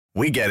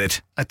We get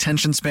it.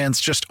 Attention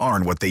spans just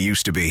aren't what they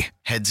used to be.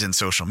 Heads in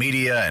social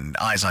media and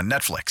eyes on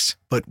Netflix.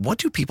 But what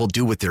do people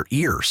do with their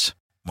ears?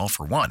 Well,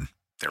 for one,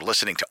 they're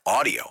listening to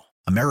audio.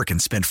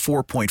 Americans spend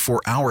 4.4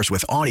 hours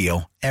with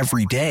audio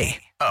every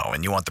day. Oh,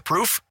 and you want the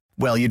proof?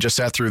 Well, you just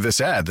sat through this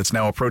ad that's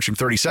now approaching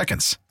 30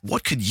 seconds.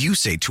 What could you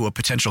say to a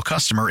potential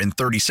customer in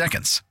 30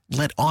 seconds?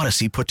 Let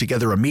Odyssey put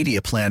together a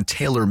media plan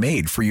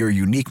tailor-made for your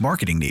unique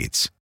marketing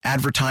needs.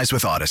 Advertise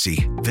with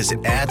Odyssey.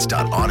 Visit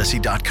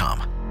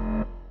ads.odyssey.com.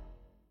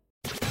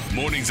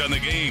 Mornings on the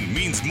Game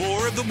means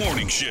more of the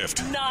morning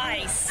shift.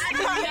 Nice.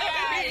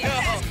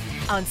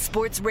 On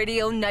Sports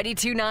Radio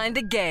 92.9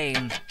 The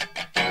Game.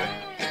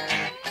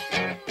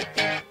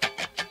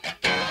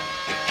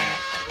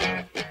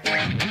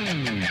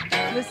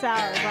 This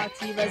hour brought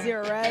to you by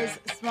Zero Res,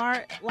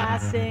 smart,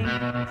 lasting,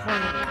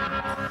 clean.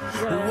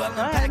 Well,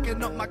 I'm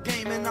packing up my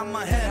game and I'm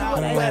ahead out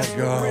west.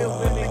 Real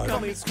women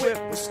coming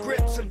swift with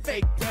scripts and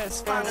fake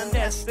press. Find a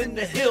nest in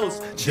the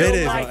hills.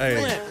 Chill like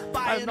Flint.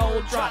 Buy an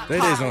old drop top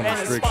and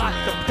a spot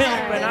to pimp.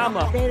 And I'm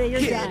a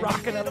kid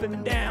rocking up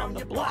and down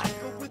the block.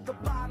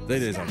 Day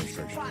days on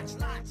restriction.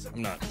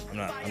 I'm not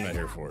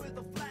here for it.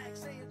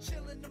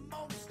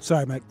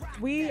 Sorry, Mike.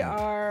 We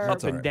are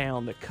Up and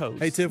down the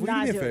coast. Hey, Tiff, will you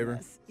not do me a doing favor?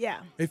 this.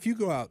 Yeah. If you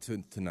go out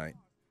tonight,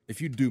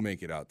 if you do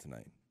make it out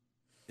tonight,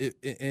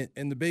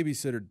 and the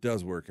babysitter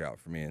does work out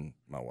for me and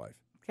my wife,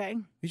 Okay.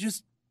 you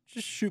just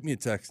shoot me a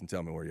text and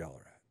tell me where y'all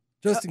are at,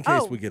 just in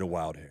case we get a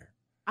wild hair.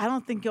 I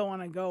don't think you'll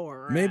want to go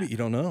or Maybe you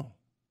don't know.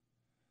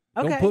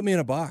 Okay. Don't put me in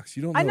a box.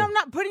 You don't know. I know I'm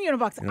not putting you in a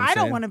box. You know what I I'm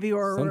don't saying? want to be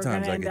where we're going to end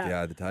up. Sometimes I get the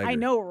eye of the tiger. I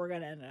know where we're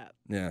going to end up.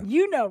 Yeah.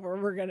 You know where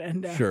we're going to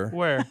end up. Sure.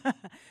 Where?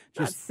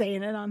 Not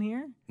saying it on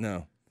here.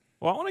 No.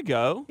 Well, I want to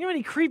go. You know how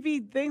many creepy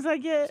things I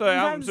get? So, me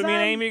and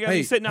Amy are going to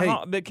be sitting at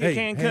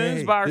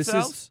Cancun's by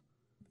ourselves?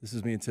 This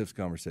is me and Tiff's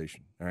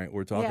conversation. All right?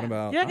 We're talking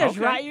about. You're going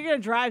to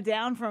drive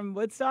down from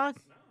Woodstock?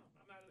 No,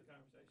 I'm not in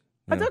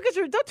the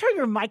conversation. Oh, don't turn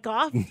your mic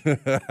off. You do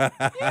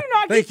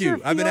not Thank get your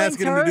you. I've been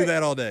asking him to do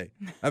that all day.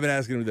 I've been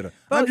asking him to do that.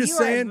 I'm just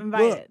saying,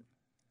 look,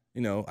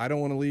 I don't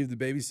want to leave the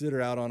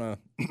babysitter out on a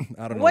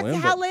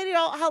limb. How late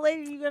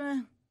are you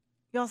gonna?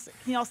 Can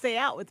y'all stay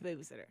out with the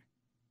babysitter?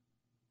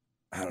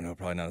 I don't know.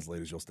 Probably not as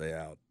late as you'll stay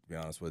out. To be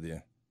honest with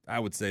you, I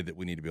would say that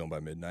we need to be home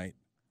by midnight.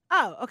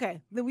 Oh,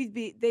 okay. Then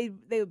they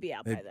would be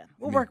out by then.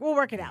 We'll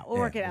work it out. We'll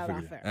work it out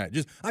off there. All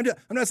right. I'm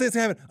not saying it's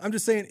happening. I'm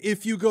just saying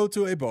if you go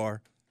to a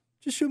bar,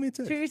 just shoot me a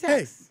text. Shoot your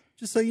text. Hey,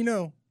 just so you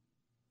know,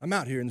 I'm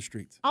out here in the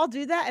streets. I'll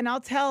do that, and I'll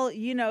tell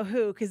you know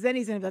who, because then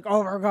he's gonna be like,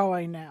 "Oh, we're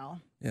going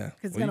now." Yeah.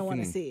 Because he's gonna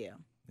want to see you.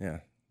 Yeah.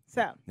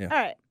 So, all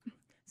right.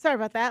 Sorry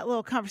about that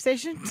little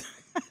conversation.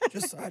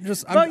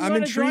 I'm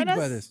intrigued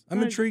by this.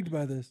 I'm intrigued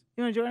by this.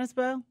 You want to join us,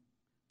 Beau?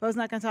 Beau's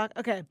not going to talk?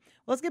 Okay.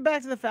 Let's get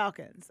back to the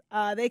Falcons.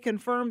 They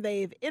confirmed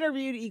they've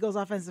interviewed Eagles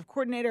offensive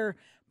coordinator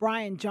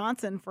Brian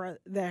Johnson for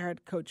their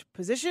head coach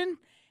position.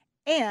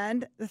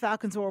 And the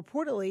Falcons will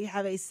reportedly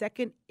have a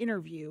second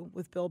interview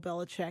with Bill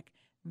Belichick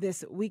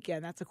this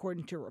weekend. That's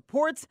according to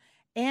reports.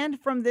 And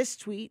from this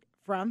tweet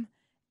from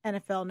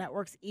NFL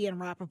Network's Ian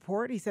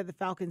Rappaport, he said the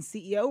Falcons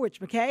CEO, Rich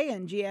McKay,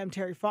 and GM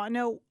Terry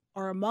Fontenot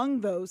are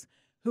among those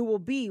who will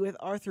be with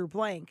Arthur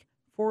Blank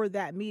for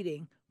that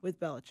meeting with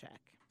Belichick.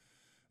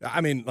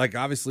 I mean,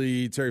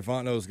 obviously Terry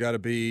Fontenot's got to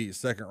be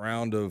second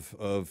round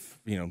of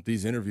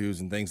these interviews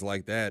and things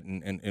like that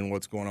and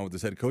what's going on with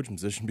this head coaching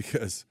position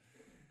because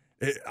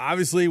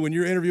obviously when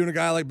you're interviewing a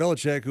guy like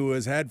Belichick who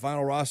has had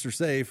final roster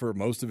say for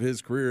most of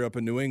his career up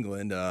in New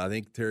England, I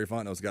think Terry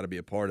Fontenot's got to be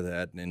a part of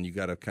that, and you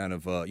got to kind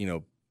of,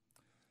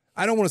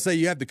 I don't want to say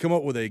you have to come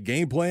up with a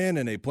game plan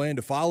and a plan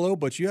to follow,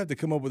 but you have to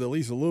come up with at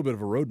least a little bit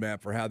of a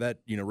roadmap for how that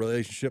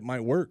relationship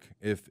might work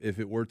if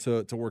it were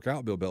to work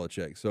out, Bill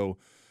Belichick. So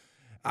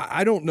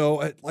I don't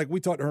know. Like we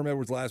talked to Herm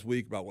Edwards last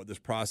week about what this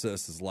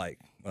process is like,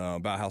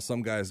 about how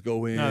some guys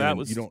go in. No,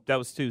 that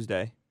was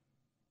Tuesday.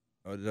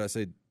 Oh, did I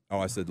say? Oh,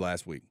 I said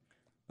last week.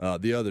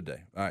 The other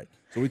day. All right.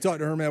 So we talked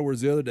to Herm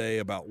Edwards the other day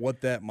about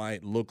what that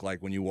might look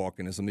like when you walk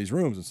into some of these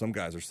rooms, and some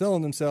guys are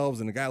selling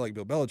themselves, and a guy like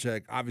Bill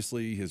Belichick,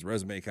 obviously his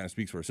resume kind of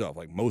speaks for itself.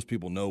 Like most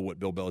people know what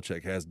Bill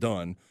Belichick has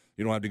done.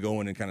 You don't have to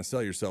go in and kind of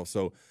sell yourself.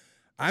 So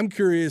I'm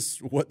curious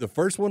what the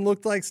first one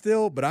looked like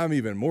still, but I'm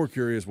even more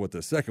curious what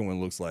the second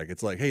one looks like.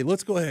 It's like, hey,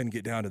 let's go ahead and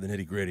get down to the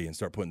nitty-gritty and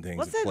start putting things in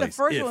place. Let's say the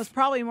first one was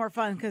probably more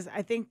fun because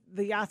I think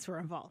the yachts were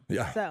involved.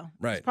 Yeah, so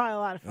right. it's probably a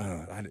lot of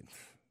fun.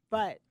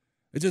 But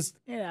it just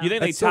you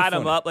think they tied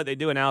them up like they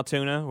do in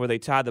Altoona, where they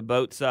tie the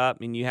boats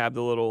up and you have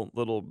the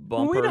little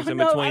bumpers in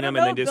between them,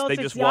 and they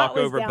just walk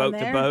over boat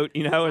to boat,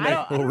 and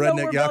little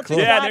redneck yacht club.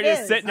 Yeah, they're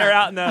just sitting there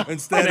out in the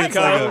instead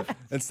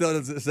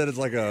it's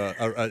like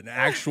an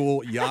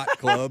actual yacht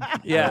club.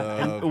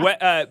 Yeah,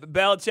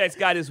 Belichick's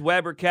got his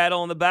Weber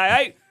kettle in the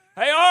back.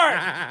 Hey,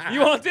 Art, you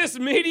want this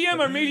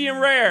medium or medium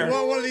rare? You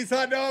want one of these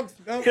hot dogs?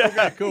 Oh,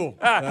 okay, cool.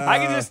 I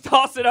can just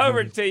toss it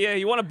over to you.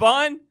 You want a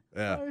bun?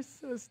 Yeah. That was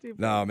so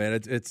stupid. No, man,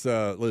 it's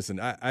listen,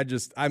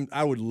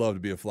 I would love to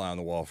be a fly on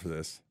the wall for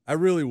this. I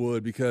really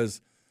would, because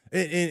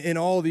in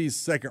all these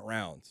second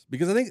rounds?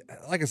 Because I think,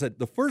 like I said,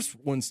 the first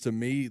ones to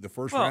me, the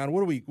first round,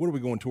 what are we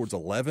going towards,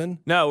 11?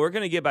 No, we're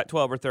going to get about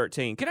 12 or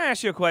 13. Can I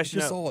ask you a question?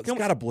 It's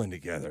got to blend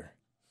together.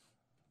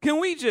 Can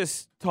we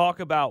just talk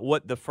about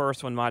what the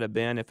first one might have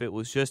been if it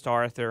was just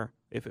Arthur,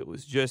 if it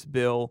was just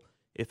Bill,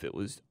 if it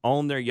was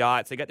on their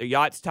yachts? They got their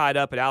yachts tied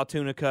up at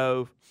Altoona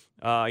Cove,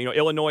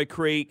 Illinois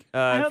Creek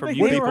for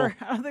you people. I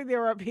don't think they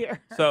were up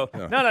here. So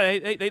no,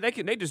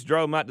 they just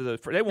drove them out to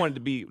they wanted to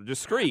be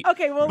discreet.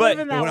 Okay, we'll live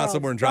in that they went out world.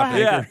 somewhere and dropped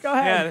anchor. Go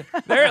ahead.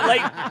 Yeah,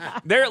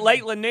 they're at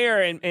Lake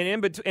Lanier, and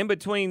in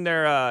between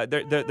their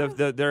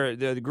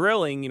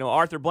grilling,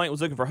 Arthur Blank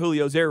was looking for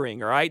Julio's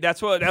earring. All right,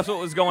 that's what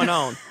was going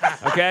on.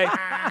 Okay,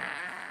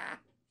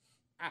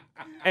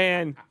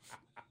 and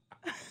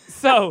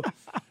so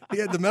he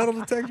had the metal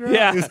detector out?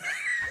 Yeah,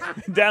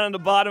 down in the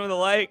bottom of the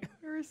lake.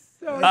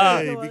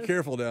 Hey, be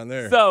careful down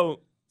there. So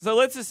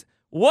let's just.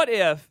 What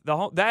if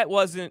that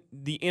wasn't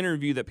the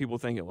interview that people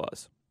think it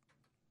was?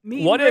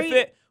 What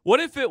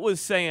if it was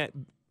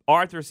saying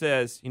Arthur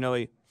says,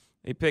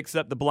 he picks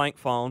up the blank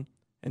phone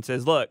and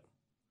says, "Look,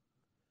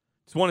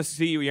 just want to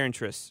see your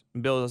interests."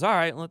 And Bill goes, "All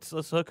right, let's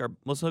hook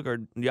our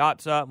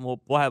yachts up and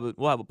we'll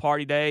have a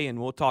party day and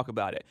we'll talk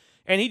about it."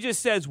 And he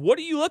just says, "What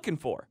are you looking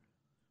for?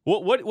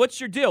 What's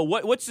your deal?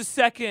 What's the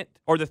second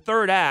or the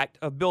third act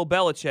of Bill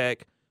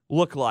Belichick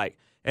look like?"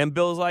 And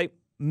Bill's like,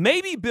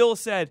 maybe Bill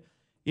said,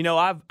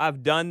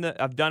 I've done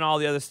all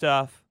the other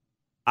stuff.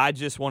 I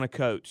just want to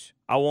coach.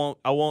 I want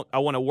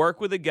to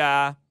work with a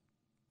guy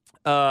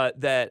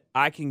that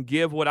I can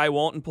give what I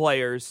want in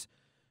players.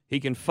 He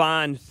can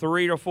find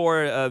 3 or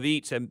 4 of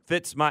each and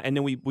fits and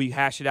then we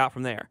hash it out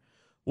from there.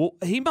 Well,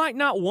 he might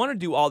not want to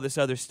do all this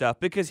other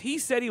stuff because he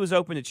said he was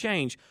open to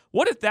change.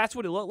 What if that's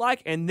what it looked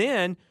like? And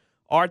then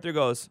Arthur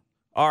goes,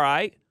 "All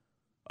right.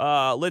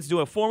 Let's do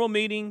a formal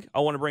meeting. I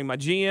want to bring my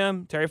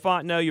GM, Terry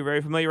Fontenot. You're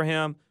very familiar with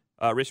him.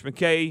 Rich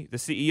McKay, the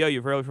CEO.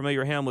 You're very familiar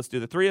with him. Let's do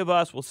the 3 of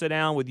us. We'll sit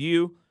down with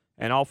you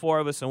and all 4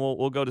 of us, and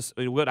we'll go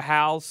to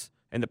house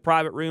in the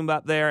private room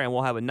up there, and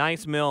we'll have a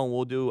nice meal, and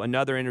we'll do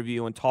another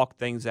interview and talk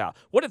things out."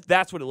 What if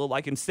that's what it looked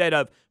like instead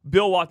of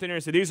Bill walked in there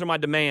and said, "These are my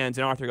demands,"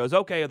 and Arthur goes,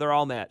 "Okay, they're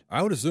all met."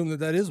 I would assume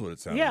that is what it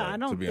sounded like. I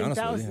don't to be think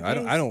honest that with was you.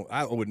 the case.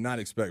 I would not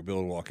expect Bill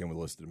to walk in with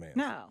a list of demands.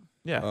 No.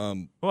 Yeah.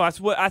 Well, that's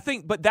what I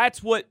think. But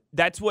that's what.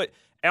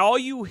 All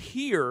you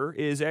hear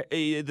is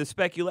the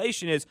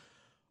speculation is,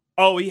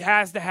 "Oh, he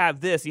has to have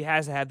this. He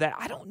has to have that."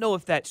 I don't know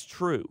if that's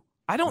true.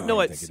 I don't know.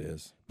 I think it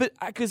is. But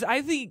because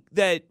I think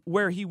that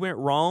where he went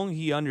wrong,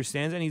 he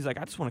understands it. And he's like,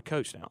 "I just want to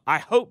coach now." I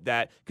hope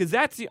that because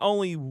that's the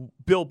only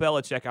Bill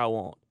Belichick I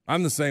want.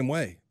 I'm the same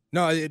way.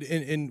 No,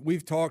 and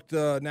we've talked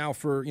now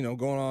for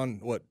going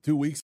on 2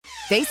 weeks.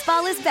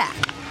 Baseball is back,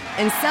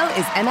 and so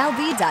is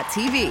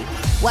MLB.tv.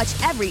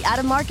 Watch every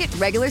out-of-market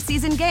regular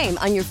season game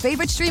on your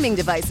favorite streaming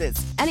devices,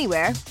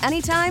 anywhere,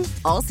 anytime,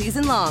 all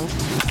season long.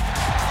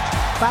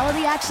 Follow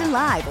the action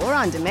live or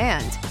on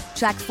demand.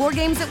 Track 4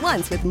 games at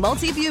once with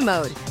multi-view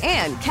mode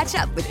and catch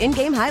up with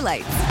in-game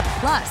highlights.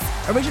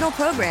 Plus, original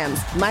programs,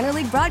 minor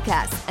league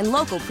broadcasts, and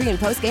local pre- and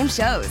post-game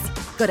shows.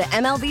 Go to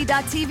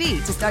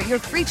MLB.tv to start your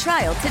free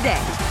trial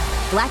today.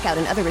 Blackout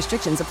and other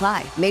restrictions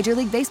apply. Major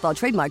League Baseball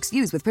trademarks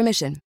used with permission.